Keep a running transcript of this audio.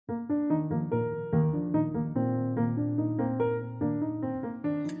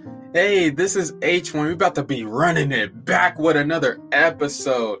Hey, this is H1. We're about to be running it back with another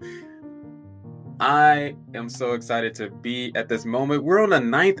episode. I am so excited to be at this moment. We're on the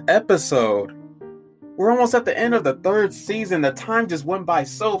 9th episode. We're almost at the end of the 3rd season. The time just went by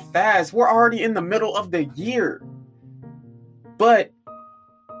so fast. We're already in the middle of the year. But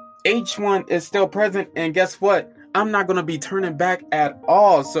H1 is still present, and guess what? I'm not going to be turning back at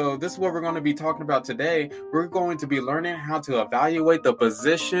all. So this is what we're going to be talking about today. We're going to be learning how to evaluate the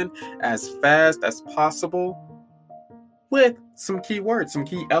position as fast as possible with some key words, some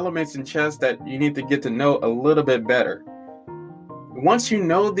key elements in chess that you need to get to know a little bit better. Once you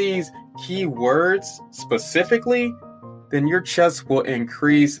know these key words specifically, then your chess will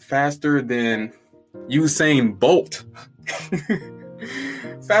increase faster than Usain Bolt.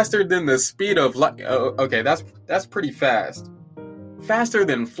 Faster than the speed of light. Oh, okay, that's pretty fast. Faster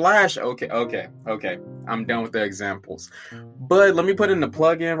than Flash. Okay. I'm done with the examples. But let me put in the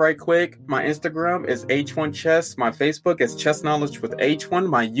plug-in right quick. My Instagram is H1 Chess. My Facebook is Chess Knowledge with H1.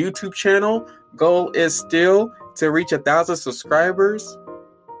 My YouTube channel goal is still to reach 1,000 subscribers.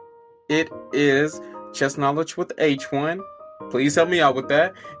 It is Chess Knowledge with H1. Please help me out with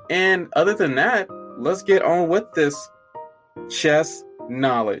that. And other than that, let's get on with this chess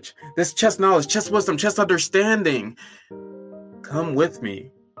knowledge. This chess knowledge, chess wisdom, chess understanding. Come with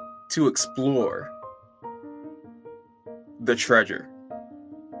me to explore the treasure.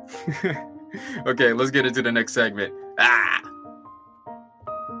 Okay, let's get into the next segment.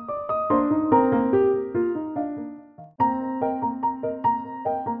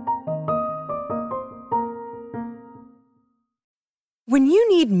 When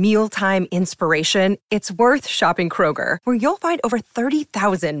you need mealtime inspiration, it's worth shopping Kroger, where you'll find over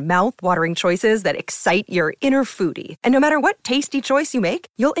 30,000 mouth-watering choices that excite your inner foodie. And no matter what tasty choice you make,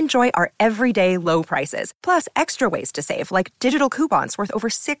 you'll enjoy our everyday low prices, plus extra ways to save, like digital coupons worth over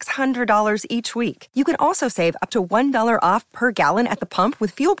 $600 each week. You can also save up to $1 off per gallon at the pump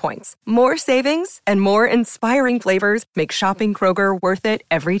with fuel points. More savings and more inspiring flavors make shopping Kroger worth it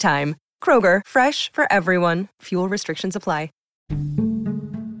every time. Kroger, fresh for everyone. Fuel restrictions apply.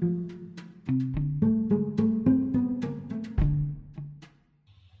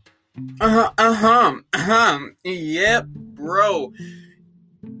 Yep, bro.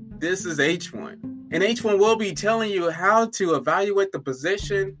 This is H1. And H1 will be telling you how to evaluate the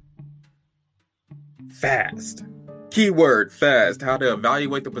position fast. Keyword fast. How to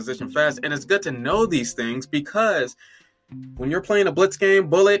evaluate the position fast. And it's good to know these things because when you're playing a blitz game,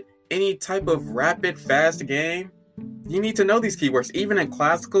 bullet, any type of rapid, fast game, you need to know these keywords. Even in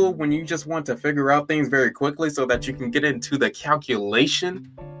classical, when you just want to figure out things very quickly so that you can get into the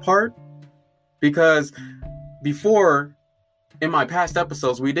calculation part. Because before, in my past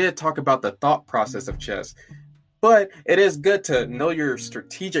episodes, we did talk about the thought process of chess. But it is good to know your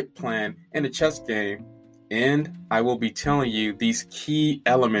strategic plan in a chess game. And I will be telling you these key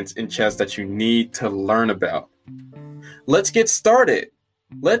elements in chess that you need to learn about. Let's get started.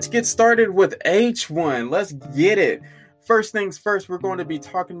 Let's get started with H1. Let's get it. First things first, we're going to be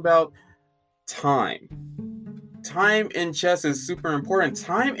talking about time. Time in chess is super important.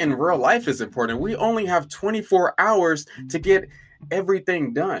 Time in real life is important. We only have 24 hours to get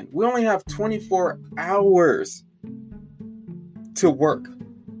everything done. We only have 24 hours to work.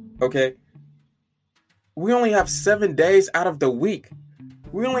 Okay? We only have 7 days out of the week.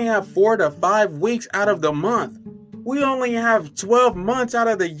 We only have 4 to 5 weeks out of the month. We only have 12 months out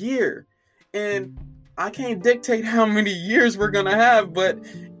of the year. And I can't dictate how many years we're going to have, but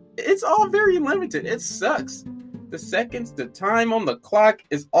it's all very limited. It sucks. The seconds, the time on the clock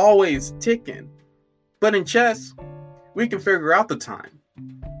is always ticking. But in chess, we can figure out the time.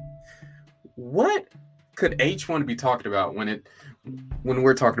 What could H1 be talking about when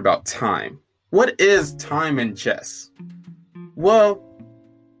we're talking about time? What is time in chess? Well,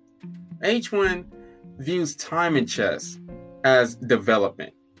 H1 views time in chess as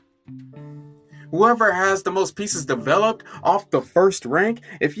development. Whoever has the most pieces developed off the first rank,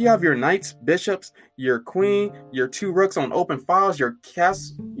 if you have your knights, bishops, your queen, your 2 rooks on open files, your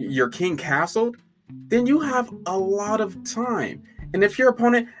king castled, then you have a lot of time. And if your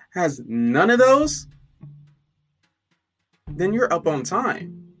opponent has none of those, then you're up on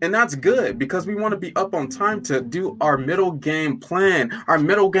time. And that's good because we want to be up on time to do our middle game plan, our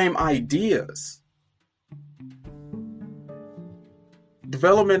middle game ideas.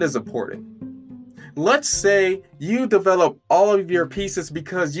 Development is important. Let's say you develop all of your pieces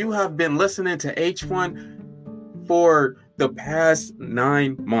because you have been listening to H1 for the past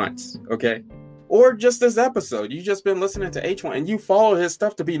 9 months, okay? Or just this episode. You've just been listening to H1 and you follow his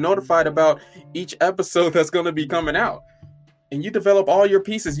stuff to be notified about each episode that's going to be coming out. and you develop all your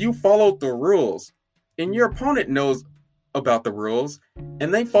pieces, you followed the rules. And your opponent knows about the rules,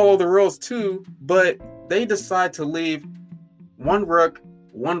 and they follow the rules too, but they decide to leave one rook,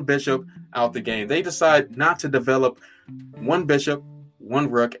 one bishop out the game. They decide not to develop one bishop, one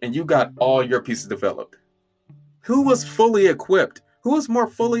rook, and you got all your pieces developed. Who was fully equipped? Who was more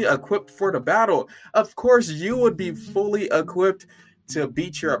fully equipped for the battle? Of course, you would be fully equipped to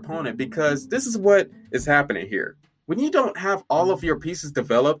beat your opponent, because this is what is happening here. When you don't have all of your pieces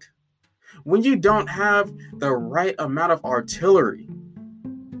developed, when you don't have the right amount of artillery,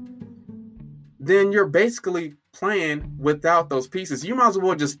 then you're basically playing without those pieces. You might as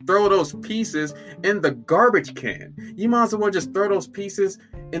well just throw those pieces in the garbage can. You might as well just throw those pieces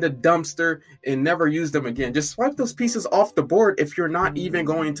in the dumpster and never use them again. Just swipe those pieces off the board if you're not even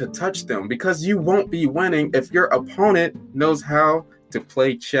going to touch them, because you won't be winning if your opponent knows how to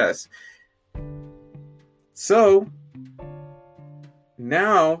play chess. So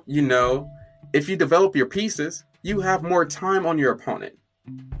now you know, if you develop your pieces, you have more time on your opponent.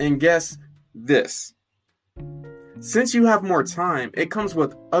 And guess this. Since you have more time, it comes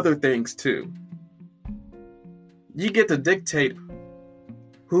with other things too. You get to dictate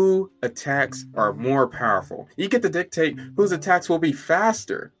who attacks are more powerful. You get to dictate whose attacks will be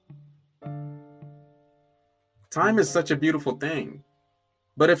faster. Time is such a beautiful thing.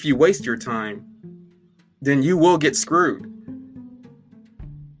 But if you waste your time, then you will get screwed.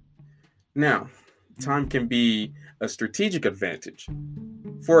 Now, time can be a strategic advantage.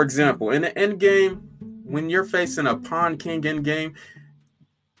 For example, in the endgame, when you're facing a pawn-king endgame,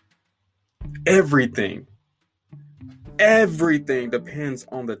 everything depends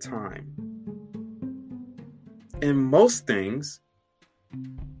on the time. And most things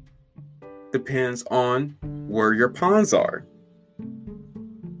depends on where your pawns are.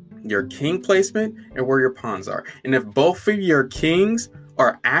 Your king placement and where your pawns are. And if both of your kings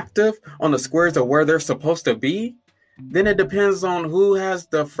are active on the squares of where they're supposed to be, then it depends on who has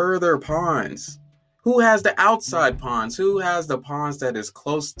the further pawns. Who has the outside pawns? Who has the pawns that is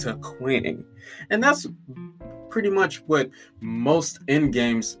close to queening? And that's pretty much what most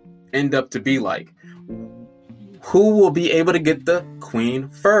endgames end up to be like. Who will be able to get the queen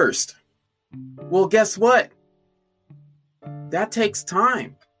first? Well, guess what? That takes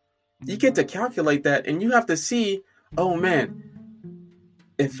time. You get to calculate that, and you have to see, oh man,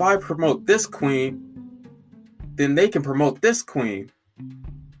 if I promote this queen, then they can promote this queen.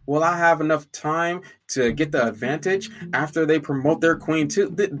 Will I have enough time to get the advantage after they promote their queen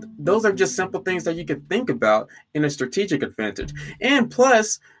too? Those are just simple things that you can think about in a strategic advantage. And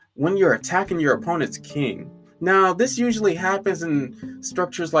plus, when you're attacking your opponent's king. Now, this usually happens in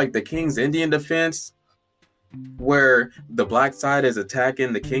structures like the King's Indian Defense, where the black side is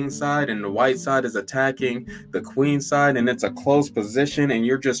attacking the king side and the white side is attacking the queen side, and it's a close position and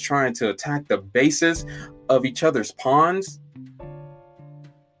you're just trying to attack the bases of each other's pawns.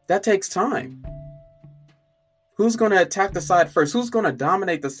 That takes time. Who's going to attack the side first? Who's going to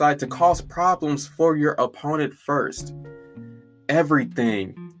dominate the side to cause problems for your opponent first?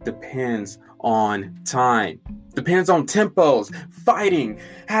 Everything depends on time. Depends on tempos, fighting,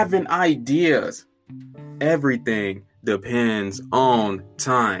 having ideas. Everything depends on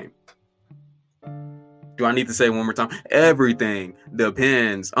time. Do I need to say it one more time? Everything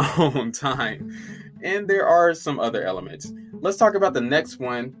depends on time. And there are some other elements. Let's talk about the next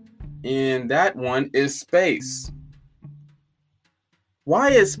one, and that one is space. Why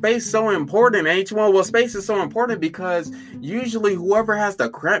is space so important, H1? Well, space is so important because usually whoever has the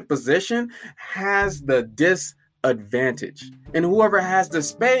cramped position has the disadvantage. And whoever has the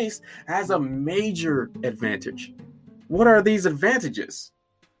space has a major advantage. What are these advantages?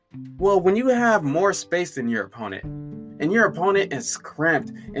 Well, when you have more space than your opponent, and your opponent is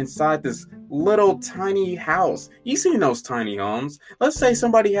cramped inside this little tiny house. You've seen those tiny homes. Let's say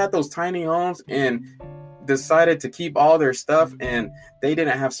somebody had those tiny homes and decided to keep all their stuff and they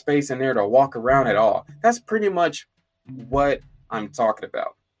didn't have space in there to walk around at all. That's pretty much what I'm talking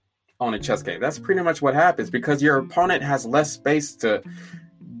about on a chess game. That's pretty much what happens because your opponent has less space to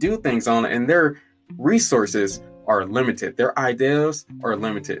do things on and their resources are limited. Their ideas are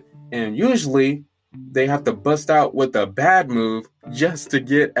limited. And usually they have to bust out with a bad move just to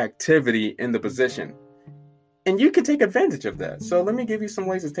get activity in the position. And you can take advantage of that. So let me give you some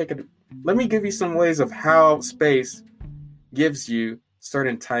ways to take it. Let me give you some ways of how space gives you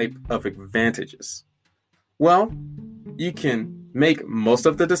certain type of advantages. Well, you can make most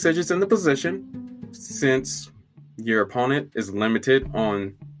of the decisions in the position since your opponent is limited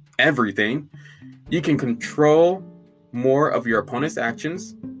on everything. You can control more of your opponent's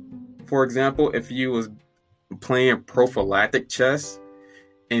actions. For example, if you was playing prophylactic chess,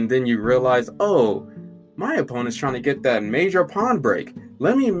 and then you realize, oh, my opponent's trying to get that major pawn break.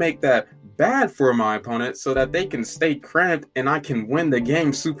 Let me make that bad for my opponent so that they can stay cramped and I can win the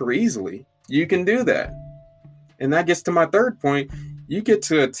game super easily. You can do that. And that gets to my third point. You get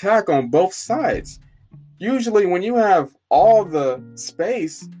to attack on both sides. Usually when you have all the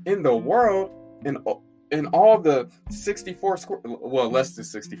space in the world and all the 64 squares, well, less than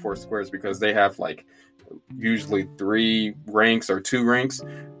 64 squares because they have like usually 3 ranks or 2 ranks.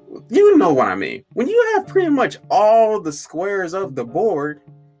 You know what I mean. When you have pretty much all the squares of the board,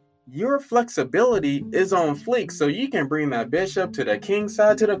 your flexibility is on fleek. So you can bring that bishop to the king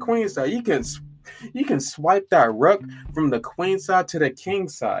side, to the queen side. You can swipe that rook from the queen side to the king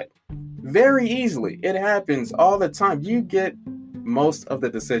side very easily. It happens all the time. You get most of the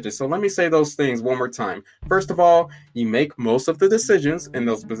decisions. So let me say those things one more time. First of all, you make most of the decisions in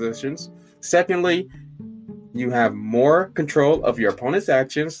those positions. Secondly, you have more control of your opponent's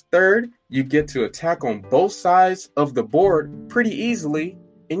actions. Third, you get to attack on both sides of the board pretty easily,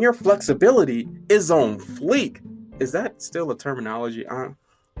 and your flexibility is on fleek. Is that still a terminology?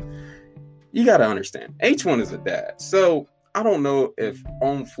 You got to understand, H1 is a dad. So I don't know if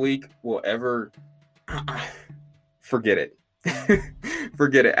on fleek will ever... Forget it.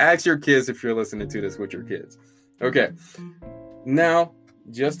 Forget it. Ask your kids if you're listening to this with your kids. Okay. Now,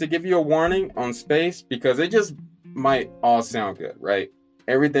 just to give you a warning on space, because it just might all sound good, right?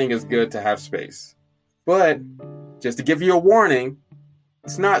 Everything is good to have space. But just to give you a warning,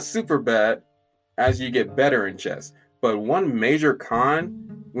 it's not super bad as you get better in chess. But one major con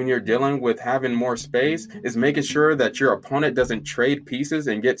when you're dealing with having more space is making sure that your opponent doesn't trade pieces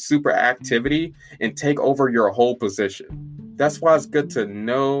and get super activity and take over your whole position. That's why it's good to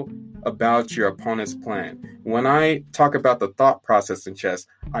know about your opponent's plan. When I talk about the thought process in chess,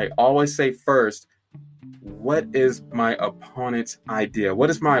 I always say first, what is my opponent's idea? What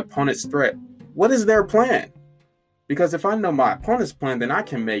is my opponent's threat? What is their plan? Because if I know my opponent's plan, then I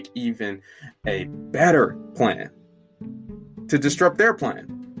can make even a better plan to disrupt their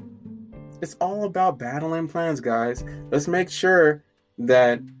plan. It's all about battling plans, guys. Let's make sure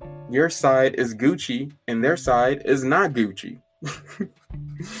that your side is Gucci and their side is not Gucci.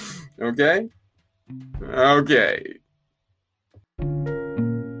 Okay? Okay.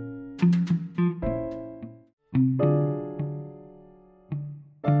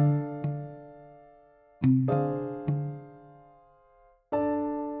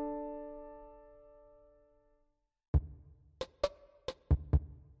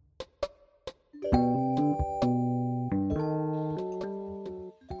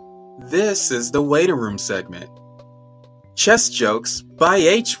 This is the Waiting Room segment. Chess Jokes by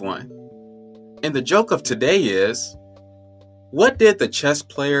H1. And the joke of today is, what did the chess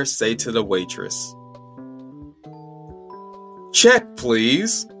player say to the waitress? Check,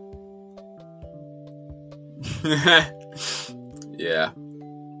 please. Yeah.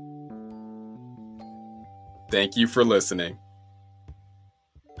 Thank you for listening.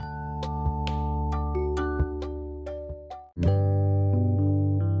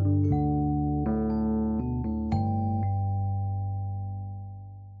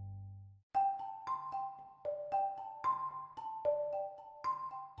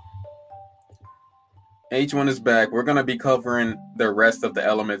 H1 is back. We're going to be covering the rest of the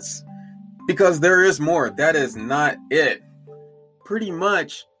elements because there is more. That is not it. Pretty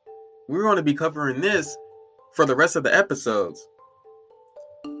much, we're going to be covering this for the rest of the episodes.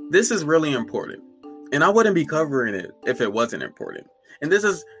 This is really important, and I wouldn't be covering it if it wasn't important. And this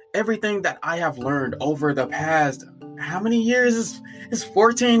is everything that I have learned over the past, how many years? It's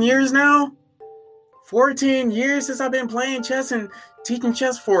 14 years now? 14 years since I've been playing chess and teaching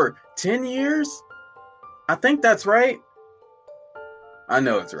chess for 10 years? I think that's right. I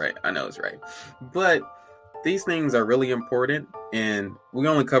know it's right. But these things are really important, and we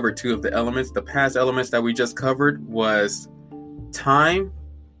only covered 2 of the elements. The past elements that we just covered was time,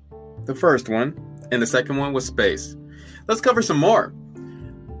 the first one, and the second one was space. Let's cover some more.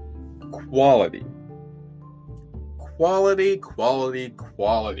 Quality. Quality.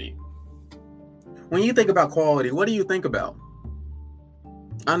 When you think about quality, what do you think about?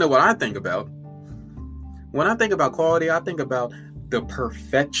 I know what I think about. When I think about quality, I think about the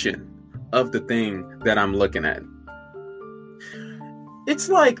perfection of the thing that I'm looking at. It's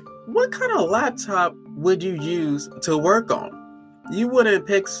like, what kind of laptop would you use to work on? You wouldn't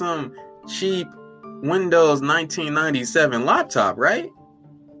pick some cheap Windows 1997 laptop, right?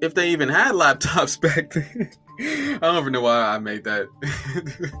 If they even had laptops back then. I don't even know why I made that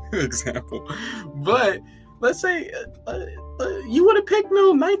example. But let's say you would have picked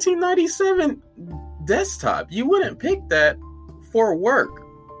no 1997 desktop. You wouldn't pick that for work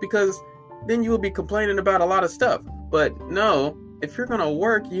because then you will be complaining about a lot of stuff. But no, if you're going to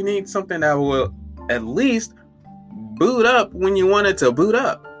work, you need something that will at least boot up when you want it to boot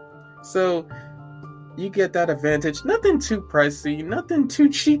up. So you get that advantage. Nothing too pricey, nothing too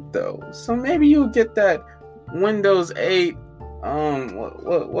cheap though. So maybe you'll get that Windows 8.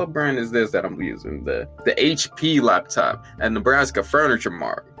 What brand is this that I'm using? The HP laptop at Nebraska Furniture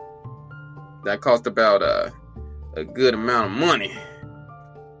Mart. That cost about a good amount of money.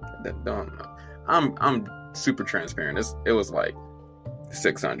 I'm super transparent. It was like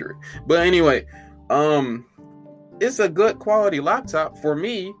 $600. But anyway, it's a good quality laptop for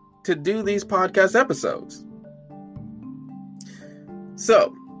me to do these podcast episodes.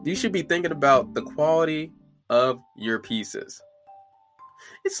 So you should be thinking about the quality of your pieces.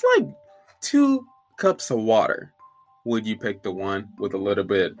 It's like 2 cups of water. Would you pick the one with a little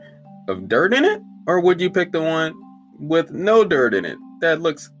bit of dirt in it? Or would you pick the one with no dirt in it that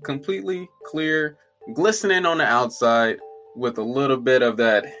looks completely clear, glistening on the outside with a little bit of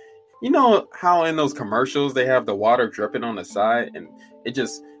that? You know how in those commercials they have the water dripping on the side and it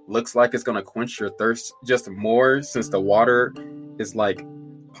just looks like it's going to quench your thirst just more since the water is like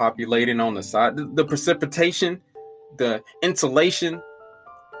populating on the side. The precipitation, the insulation,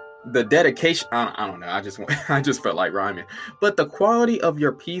 the dedication. I don't know. I just felt like rhyming. But the quality of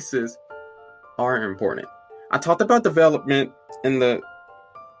your pieces are important. I talked about development in the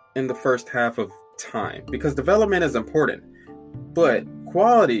first half of time because development is important, but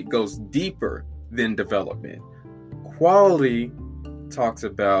quality goes deeper than development. Quality talks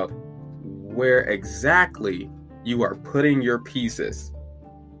about where exactly you are putting your pieces.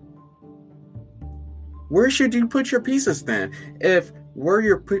 Where should you put your pieces then? If where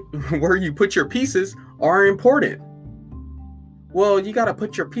you put your pieces are important. Well, you got to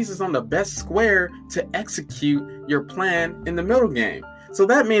put your pieces on the best square to execute your plan in the middle game. So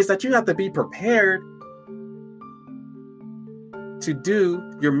that means that you have to be prepared to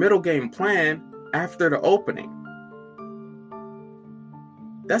do your middle game plan after the opening.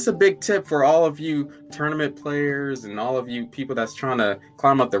 That's a big tip for all of you tournament players and all of you people that's trying to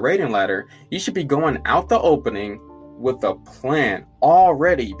climb up the rating ladder. You should be going out the opening with a plan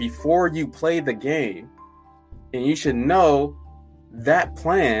already before you play the game. And you should know that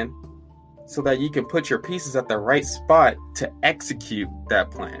plan so that you can put your pieces at the right spot to execute that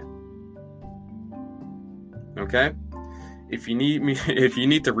plan. Okay? If you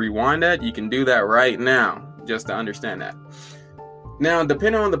need to rewind that, you can do that right now just to understand that. Now,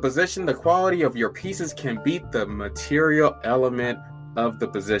 depending on the position, the quality of your pieces can beat the material element of the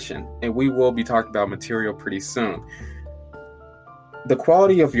position. And we will be talking about material pretty soon. The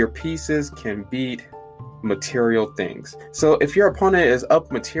quality of your pieces can beat material things. So if your opponent is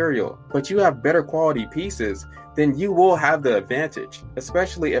up material, but you have better quality pieces, then you will have the advantage,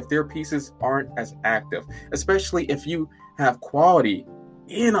 especially if their pieces aren't as active, especially if you have quality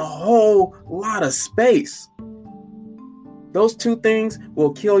in a whole lot of space. Those two things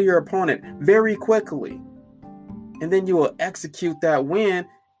will kill your opponent very quickly. And then you will execute that win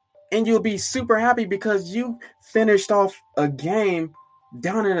and you'll be super happy because you finished off a game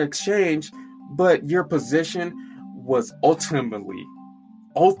down in exchange, but your position was ultimately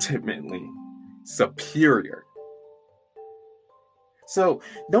superior. So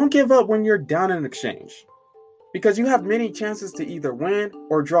don't give up when you're down in exchange because you have many chances to either win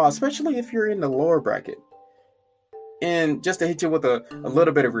or draw, especially if you're in the lower bracket. And just to hit you with a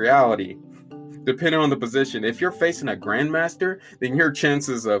little bit of reality, depending on the position, if you're facing a grandmaster, then your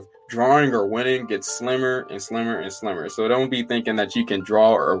chances of drawing or winning get slimmer and slimmer and slimmer. So don't be thinking that you can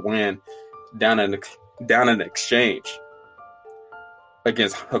draw or win down in exchange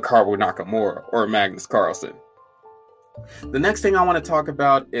against Hikaru Nakamura or Magnus Carlsen. The next thing I want to talk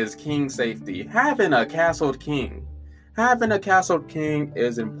about is king safety. Having a castled king. Having a castled king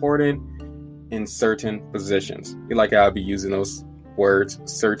is important in certain positions. Like I'll be using those words,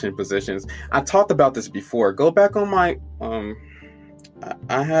 certain positions. I talked about this before. Go back on my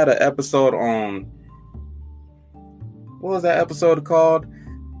I had an episode on, what was that episode called?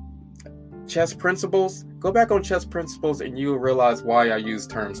 Chess Principles. Go back on Chess Principles and you'll realize why I use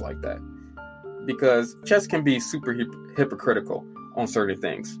terms like that. Because chess can be super hypocritical on certain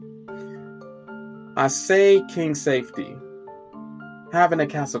things. I say king safety. Having a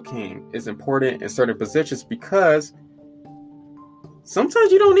castle king is important in certain positions because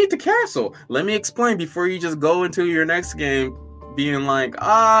sometimes you don't need to castle. Let me explain before you just go into your next game being like,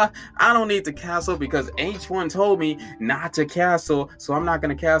 I don't need to castle because H1 told me not to castle, so I'm not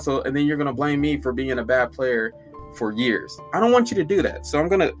going to castle, and then you're going to blame me for being a bad player for years. I don't want you to do that. So I'm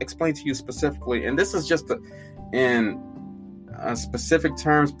going to explain to you specifically, and this is just in specific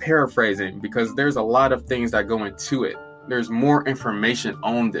terms, paraphrasing, because there's a lot of things that go into it. There's more information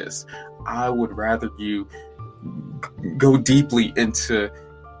on this. I would rather you go deeply into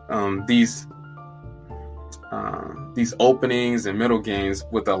these openings and middle games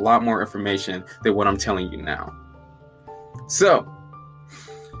with a lot more information than what I'm telling you now. So,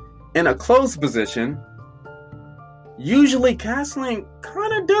 in a closed position, usually castling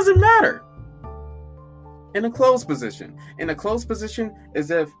kind of doesn't matter. In a closed position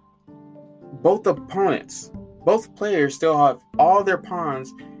is if both players still have all their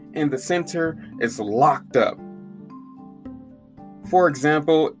pawns and the center is locked up. For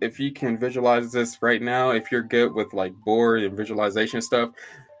example, if you can visualize this right now, if you're good with like board and visualization stuff,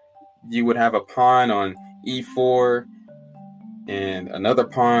 you would have a pawn on e4 and another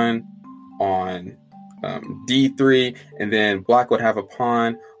pawn on d3, and then black would have a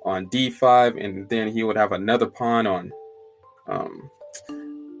pawn on d5, and then he would have another pawn on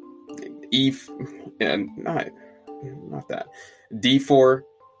d4.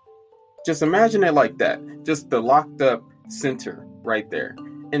 Just imagine it like that, just the locked up center right there.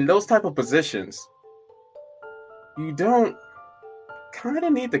 In those type of positions, you don't kind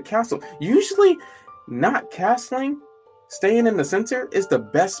of need the castle. Usually not castling, staying in the center is the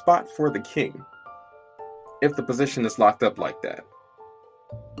best spot for the king if the position is locked up like that.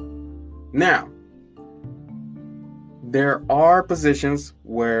 Now, there are positions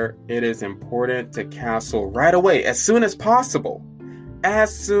where it is important to castle right away, as soon as possible, and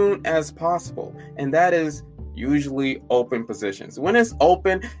that is usually open positions. When it's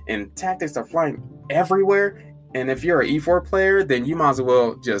open and tactics are flying everywhere, and if you're an e4 player, then you might as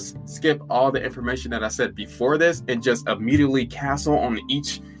well just skip all the information that I said before this and just immediately castle on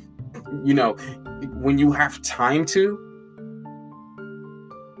each, when you have time to.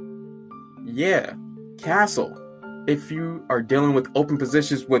 Yeah, castle. If you are dealing with open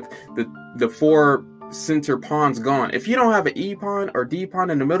positions with the four center pawns gone. If you don't have an E pawn or D pawn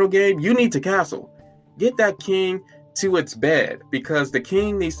in the middle game, you need to castle. Get that king to its bed, because the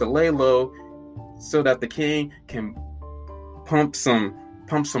king needs to lay low so that the king can pump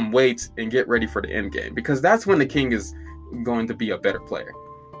some weights and get ready for the end game, because that's when the king is going to be a better player.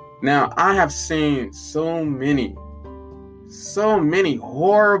 Now, I have seen so many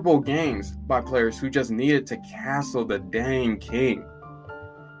horrible games by players who just needed to castle the dang king.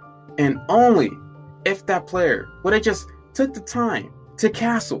 And only if that player would have just took the time to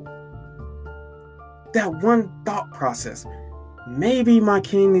castle, that one thought process, maybe my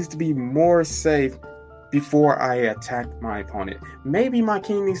king needs to be more safe before I attack my opponent. Maybe my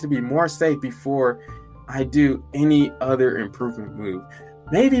king needs to be more safe before I do any other improvement move.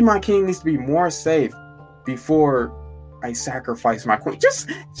 Maybe my king needs to be more safe before I sacrifice my queen. Just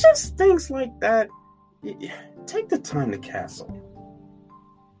things like that. Take the time to castle.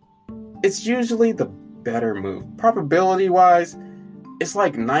 It's usually the better move. Probability-wise, it's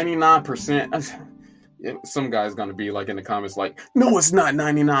like 99%. Some guy's going to be like in the comments like, no, it's not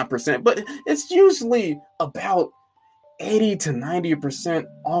 99%. But it's usually about 80 to 90%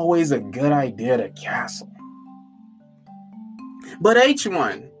 always a good idea to castle. But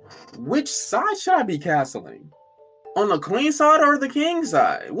H1, which side should I be castling? On the queen side or the king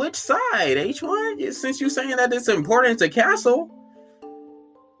side? Which side, H1? Since you're saying that it's important to castle.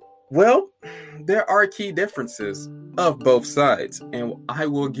 Well, there are key differences of both sides, and I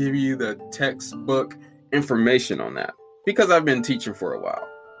will give you the textbook information on that because I've been teaching for a while.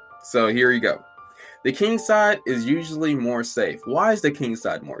 So here you go. The king side is usually more safe. Why is the king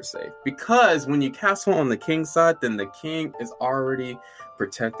side more safe? Because when you castle on the king side, then the king is already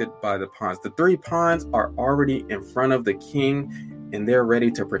protected by the pawns. The three pawns are already in front of the king, and they're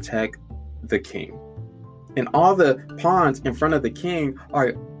ready to protect the king. And all the pawns in front of the king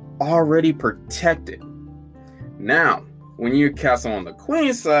are already protected. Now, when you castle on the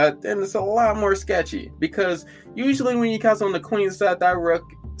queen side, then it's a lot more sketchy, because usually when you castle on the queen side, that rook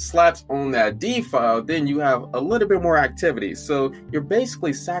slaps on that d file, then you have a little bit more activity. So you're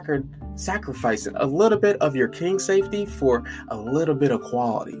basically sacrificing a little bit of your king safety for a little bit of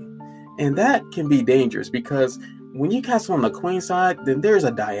quality. And that can be dangerous, because when you castle on the queen side, then there's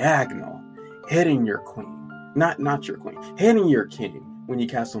a diagonal hitting your queen. Not your queen, hitting your king when you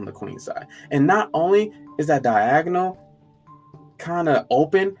castle on the queen side. And not only is that diagonal kind of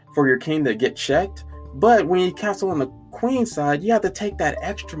open for your king to get checked, but when you castle on the queen side, you have to take that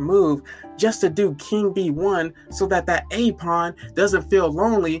extra move just to do king b1, so that A pawn doesn't feel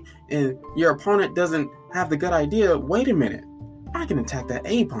lonely and your opponent doesn't have the good idea, wait a minute, I can attack that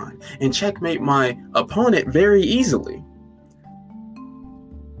A pawn and checkmate my opponent very easily.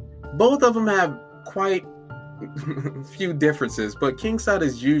 Both of them have quite few differences, but kingside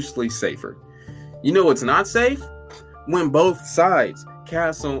is usually safer. You know what's not safe? When both sides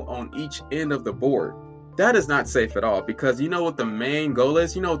castle on each end of the board. That is not safe at all, because you know what the main goal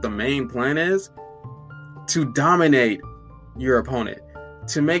is? You know what the main plan is? To dominate your opponent.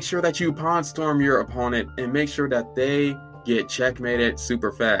 To make sure that you pawn storm your opponent and make sure that they get checkmated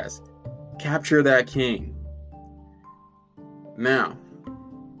super fast. Capture that king. Now,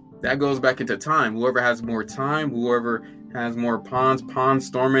 that goes back into time. Whoever has more time, whoever has more pawns, pawn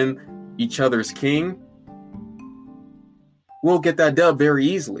storming each other's king, will get that dub very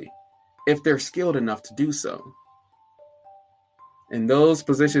easily if they're skilled enough to do so. And those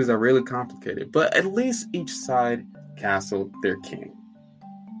positions are really complicated, but at least each side castled their king.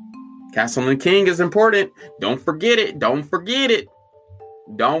 Castling the king is important. Don't forget it. Don't forget it.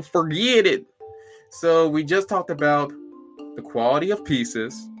 Don't forget it. So we just talked about the quality of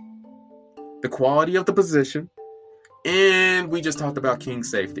pieces, the quality of the position, and we just talked about king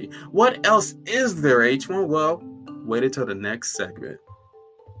safety. What else is there, H1? Well, wait until the next segment.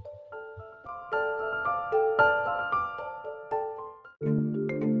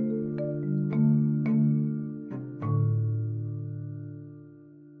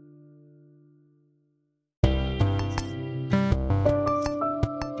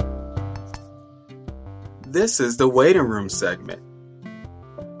 This is the waiting room segment.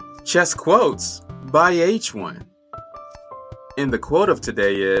 Chess quotes by H1. And the quote of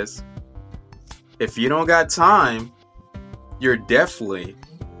today is, if you don't got time, you're definitely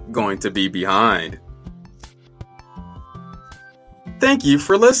going to be behind. Thank you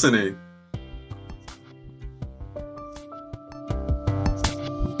for listening.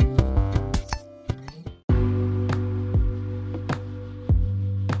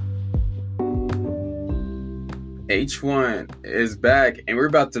 H1 is back, and we're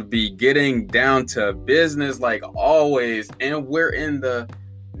about to be getting down to business like always, and we're in the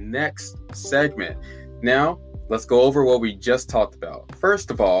next segment. Now, let's go over what we just talked about.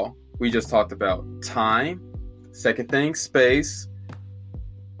 First of all, we just talked about time. Second thing, space.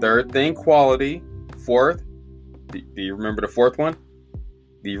 Third thing, quality. Fourth, do you remember the fourth one?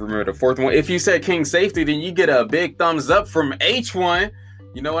 If you said king safety, then you get a big thumbs up from H1.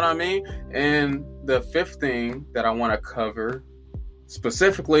 You know what I mean? And the fifth thing that I want to cover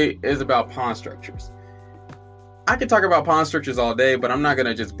specifically is about pawn structures. I could talk about pawn structures all day, but I'm not going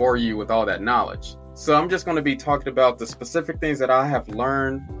to just bore you with all that knowledge. So I'm just going to be talking about the specific things that I have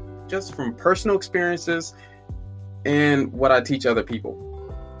learned just from personal experiences and what I teach other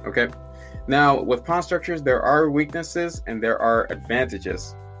people. Okay? Now, with pawn structures, there are weaknesses and there are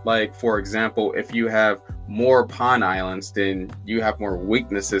advantages. Like, for example, if you have more pawn islands, then you have more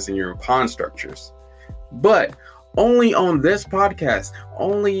weaknesses in your pawn structures. But only on this podcast,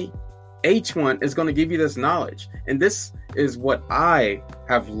 only H1 is going to give you this knowledge. And this is what I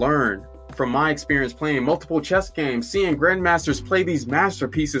have learned from my experience playing multiple chess games, seeing grandmasters play these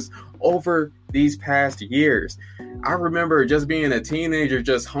masterpieces over these past years. I remember just being a teenager,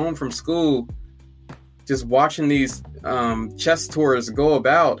 just home from school, just watching these chess tours go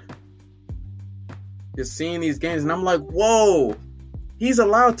about, just seeing these games, and I'm like, whoa, he's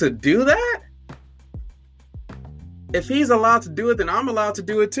allowed to do that? If he's allowed to do it, then I'm allowed to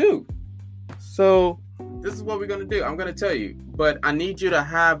do it too. So this is what we're going to do. I'm going to tell you, but I need you to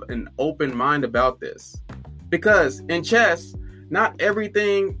have an open mind about this, because in chess, not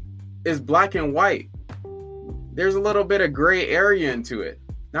everything is black and white. There's a little bit of gray area into it.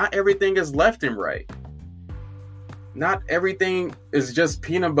 Not everything is left and right. Not everything is just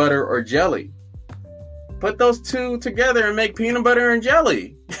peanut butter or jelly. Put those two together and make peanut butter and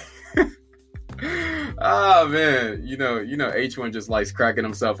jelly. Oh man, you know, H1 just likes cracking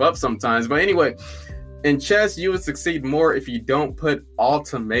himself up sometimes. But anyway, in chess, you would succeed more if you don't put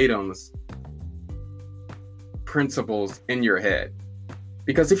ultimatums principles in your head.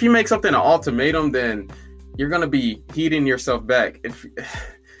 Because if you make something an ultimatum, then you're going to be heating yourself back.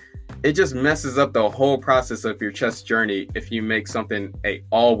 It just messes up the whole process of your chess journey if you make something a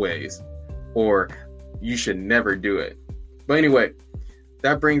always, or you should never do it. But anyway,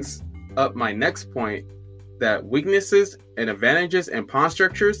 that brings up my next point, that weaknesses and advantages in pawn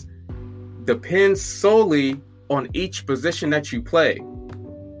structures depend solely on each position that you play.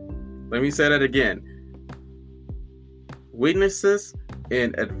 Let me say that again. Weaknesses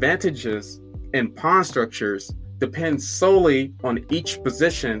and advantages in pawn structures depends solely on each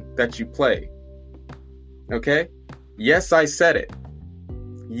position that you play. Okay? Yes, I said it.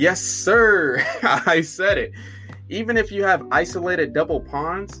 Yes, sir. I said it. even if you have isolated double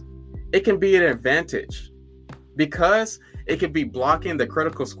pawns, it can be an advantage because it could be blocking the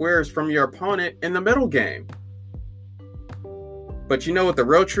critical squares from your opponent in the middle game. But you know what the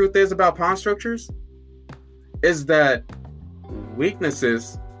real truth is about pawn structures? Is that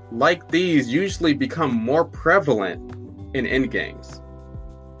weaknesses like these usually become more prevalent in endgames.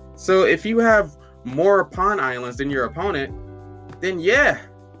 So if you have more pawn islands than your opponent, then yeah,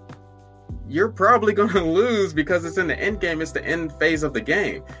 you're probably going to lose because it's in the end game. It's the end phase of the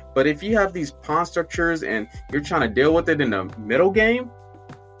game. But if you have these pawn structures and you're trying to deal with it in the middle game,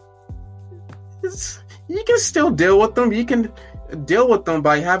 you can still deal with them. You can deal with them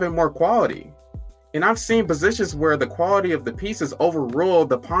by having more quality. And I've seen positions where the quality of the pieces overrule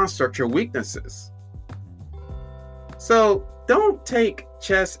the pawn structure weaknesses. So don't take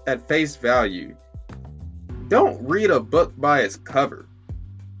chess at face value. Don't read a book by its cover.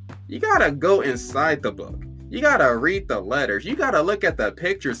 You gotta go inside the book. You gotta read the letters. You gotta look at the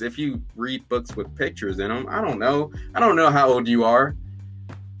pictures if you read books with pictures in them. I don't know how old you are.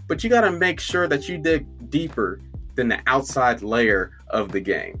 But you gotta make sure that you dig deeper than the outside layer of the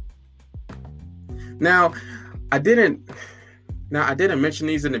game. Now, I didn't mention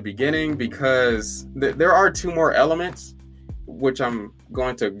these in the beginning because there are two more elements, which I'm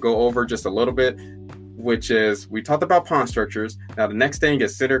going to go over just a little bit, which is, we talked about pawn structures. Now, the next thing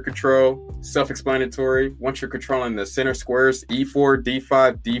is center control, self-explanatory. Once you're controlling the center squares, E4,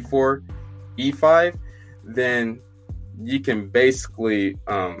 D5, D4, E5, then you can basically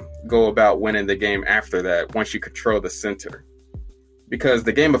go about winning the game after that once you control the center. Because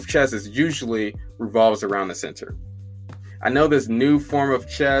the game of chess usually revolves around the center. I know this new form of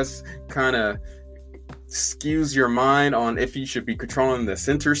chess kind of skews your mind on if you should be controlling the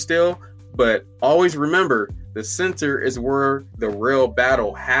center still, but always remember, the center is where the real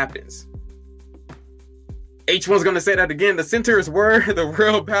battle happens. H1's going to say that again. The center is where the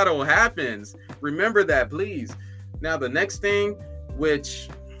real battle happens. Remember that, please. Now, the next thing, which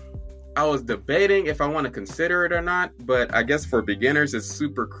I was debating if I want to consider it or not, but I guess for beginners, it's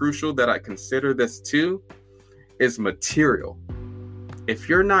super crucial that I consider this too, is material. If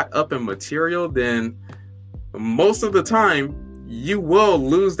you're not up in material, then most of the time, you will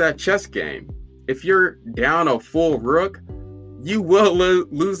lose that chess game. If you're down a full rook, you will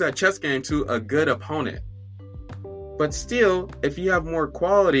lose that chess game to a good opponent. But still, if you have more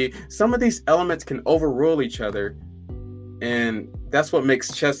quality, some of these elements can overrule each other, and that's what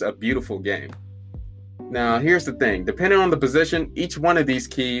makes chess a beautiful game. Now, here's the thing. Depending on the position, each one of these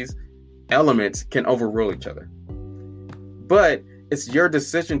keys elements can overrule each other. But it's your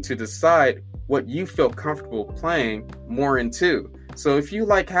decision to decide what you feel comfortable playing more into. So if you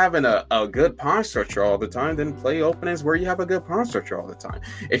like having a good pawn structure all the time, then play openings where you have a good pawn structure all the time.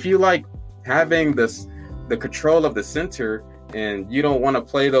 If you like having the control of the center and you don't want to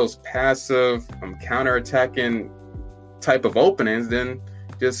play those passive counterattacking type of openings, then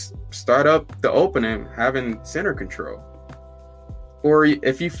just start up the opening having center control. Or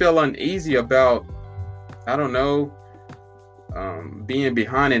if you feel uneasy about, being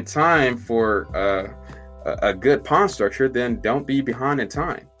behind in time for a good pawn structure, then don't be behind in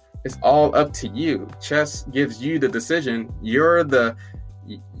time. It's all up to you. Chess gives you the decision. You're the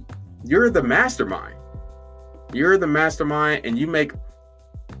mastermind. You're the mastermind, and you make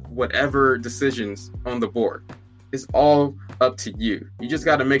whatever decisions on the board. It's all up to you. You just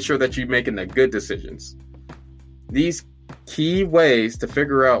got to make sure that you're making the good decisions. These key ways to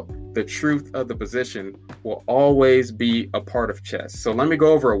figure out the truth of the position will always be a part of chess. So let me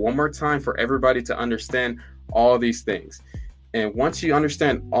go over it one more time for everybody to understand all these things. And once you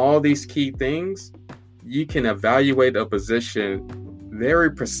understand all these key things, you can evaluate a position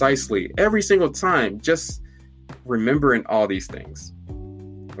very precisely every single time, just remembering all these things.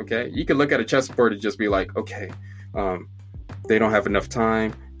 Okay? You can look at a chessboard and just be like, okay, they don't have enough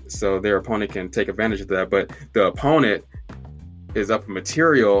time, so their opponent can take advantage of that. But the opponent is up in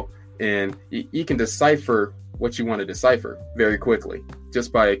material, and you can decipher what you want to decipher very quickly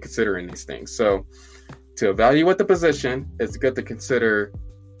just by considering these things. So to evaluate the position, it's good to consider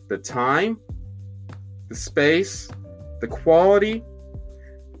the time, the space, the quality,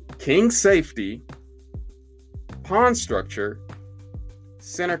 king safety, pawn structure,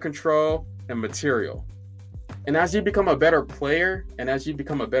 center control, and material. And as you become a better player, and as you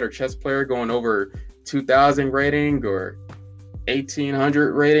become a better chess player, going over 2,000 rating or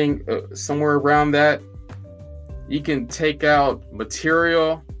 1,800 rating, somewhere around that, you can take out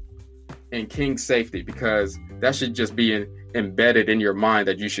material and king safety, because that should just be embedded in your mind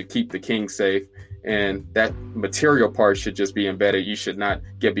that you should keep the king safe, and that material part should just be embedded. You should not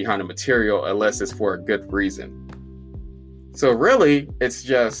get behind the material unless it's for a good reason. So really, it's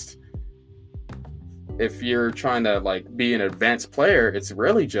just, if you're trying to like be an advanced player, it's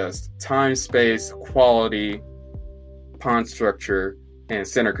really just time, space, quality, pawn structure, and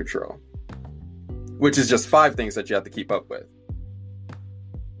center control, which is just 5 things that you have to keep up with.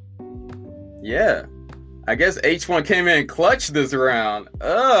 Yeah, I guess H1 came in clutch this round.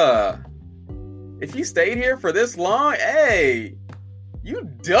 If you stayed here for this long, hey, you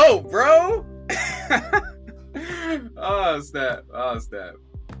dope, bro. Oh, snap.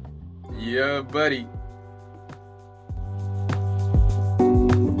 Yeah, buddy.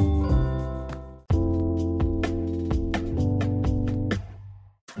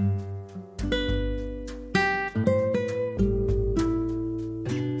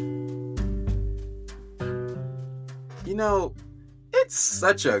 You know, it's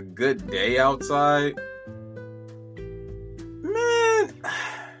such a good day outside. Man,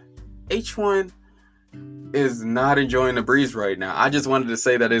 H1 is not enjoying the breeze right now. I just wanted to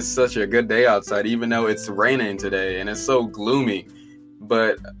say that it's such a good day outside, even though it's raining today and it's so gloomy.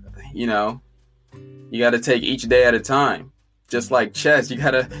 But, you know, you got to take each day at a time. Just like chess, you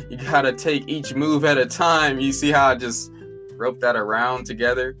gotta take each move at a time. You see how I just roped that around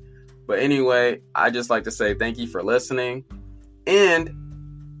together? But anyway, I just like to say thank you for listening. And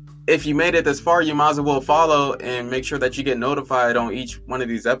if you made it this far, you might as well follow and make sure that you get notified on each one of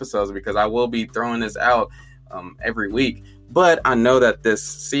these episodes, because I will be throwing this out every week. But I know that this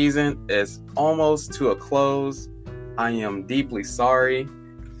season is almost to a close. I am deeply sorry.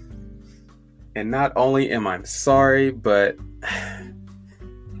 And not only am I sorry, but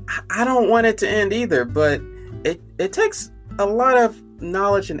I don't want it to end either. But it takes a lot of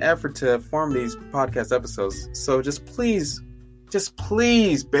knowledge and effort to form these podcast episodes. So just please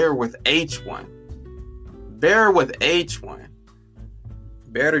bear with H1. Bear with H1.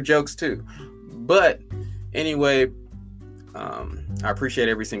 Bear the jokes too. But anyway, I appreciate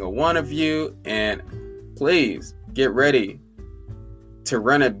every single one of you. And please get ready to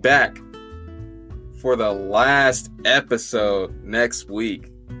run it back for the last episode next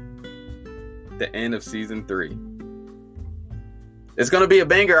week. The end of season 3. It's going to be a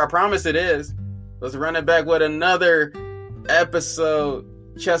banger. I promise it is. Let's run it back with another episode.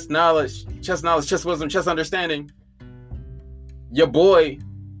 Chess knowledge, chess wisdom, chess understanding. Your boy,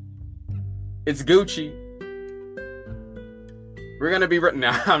 it's Gucci. We're going to be...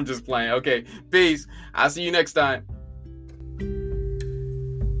 Nah, I'm just playing. Okay, peace. I'll see you next time.